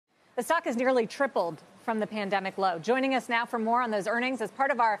The stock has nearly tripled from the pandemic low. Joining us now for more on those earnings as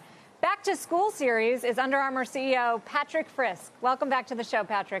part of our Back to School series is Under Armour CEO Patrick Frisk. Welcome back to the show,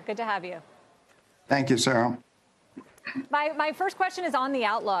 Patrick. Good to have you. Thank you, Sarah. My first question is on the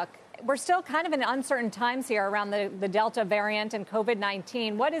outlook. We're still kind of in uncertain times here around the Delta variant and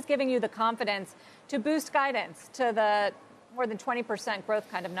COVID-19. What is giving you the confidence to boost guidance to the more than 20% growth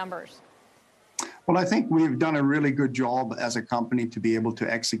kind of numbers? Well, I think we've done a really good job as a company to be able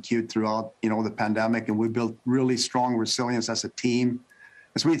to execute throughout, the pandemic, and we built really strong resilience as a team.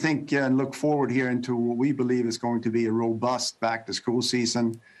 As we think and look forward here into what we believe is going to be a robust back-to-school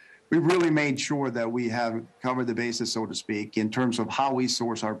season, we've really made sure that we have covered the bases, so to speak, in terms of how we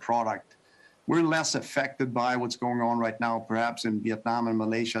source our product. We're less affected by what's going on right now, perhaps in Vietnam and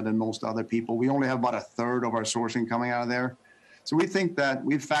Malaysia, than most other people. We only have about a third of our sourcing coming out of there. So we think that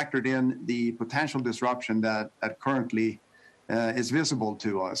we've factored in the potential disruption that currently is visible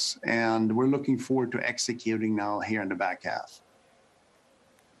to us, and we're looking forward to executing now here in the back half.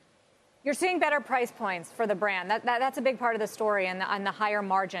 You're seeing better price points for the brand. That's a big part of the story, and the higher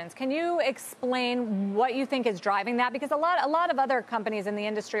margins. Can you explain what you think is driving that? Because a lot of other companies in the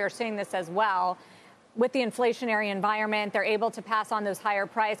industry are seeing this as well. With the inflationary environment, they're able to pass on those higher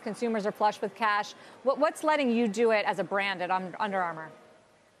price. Consumers are flush with cash. What's letting you do it as a brand at Under Armour?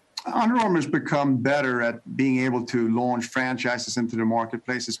 Under Armour's become better at being able to launch franchises into the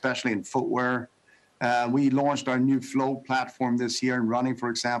marketplace, especially in footwear. We launched our new Flow platform this year in running, for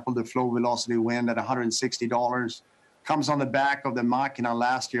example, the Flow Velocity Wind at $160. Comes on the back of the Machina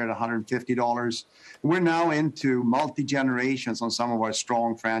last year at $150. We're now into multi-generations on some of our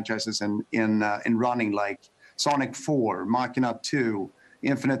strong franchises in running, like Sonic 4, Machina 2,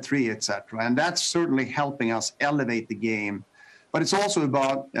 Infinite 3, etc. And that's certainly helping us elevate the game. But it's also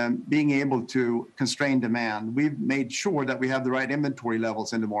about being able to constrain demand. We've made sure that we have the right inventory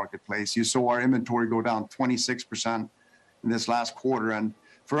levels in the marketplace. You saw our inventory go down 26% in this last quarter. And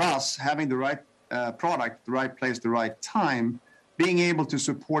for us, having the right product, the right place, the right time, being able to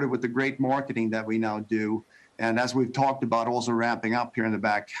support it with the great marketing that we now do, and as we've talked about also ramping up here in the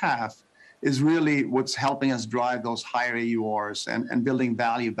back half, is really what's helping us drive those higher AURs and building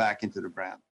value back into the brand.